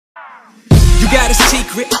You got a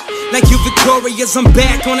secret, like you victorious. I'm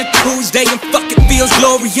back on a Tuesday and fuck it feels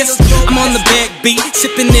glorious. I'm on the backbeat,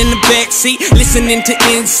 sipping in the backseat, listening to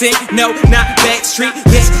NSYNC. No, not Backstreet.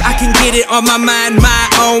 Yes, I can get it on my mind, my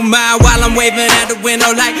own mind, while I'm waving out the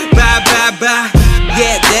window like bye, bye, bye.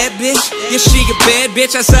 Yeah, that bitch, yeah, she a bad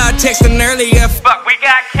bitch. I saw her texting earlier. Fuck, we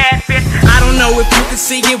got catfish. I don't know if you can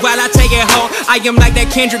see it while I take it home. I am like that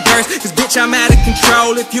Kendrick verse, cause bitch, I'm out of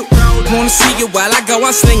control. If you wanna see it while I go,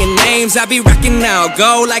 I'm slinging names. I be rocking now,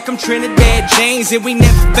 go like I'm Trinidad James, and we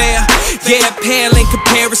never fail. Yeah, pale in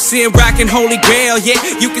comparison, rocking Holy Grail. Yeah,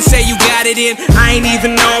 you can say you got it in, I ain't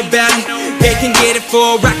even know about it. They can get it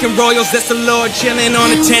for rockin' royals, that's the Lord chillin'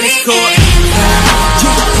 on a tennis court.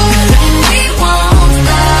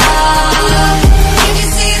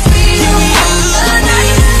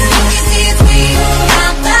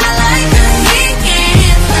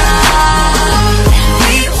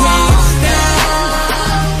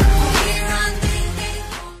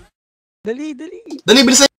 Dali, dali. Dali,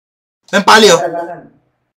 bilisan. Ang palio.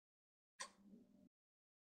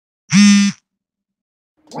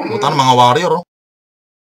 Putan, mga warrior, oh.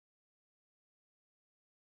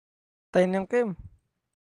 Tayo ng Kim.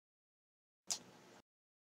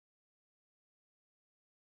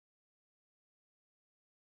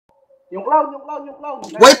 Yung clown.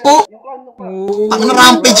 Wait po! Yung clown. Ang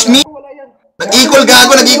rampage me! Nag-equal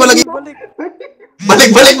gago, nag-equal.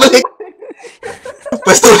 Balik.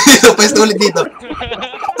 Pwesto ulit dito.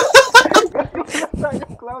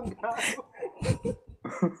 Yung clown, gago.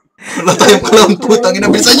 Wala tayong clown, putang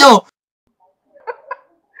ina, bilisan nyo!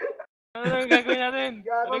 Ano gagawin natin?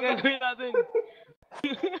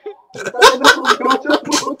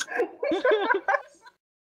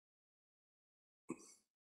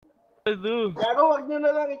 Gago, wag nyo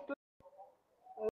na lang ito.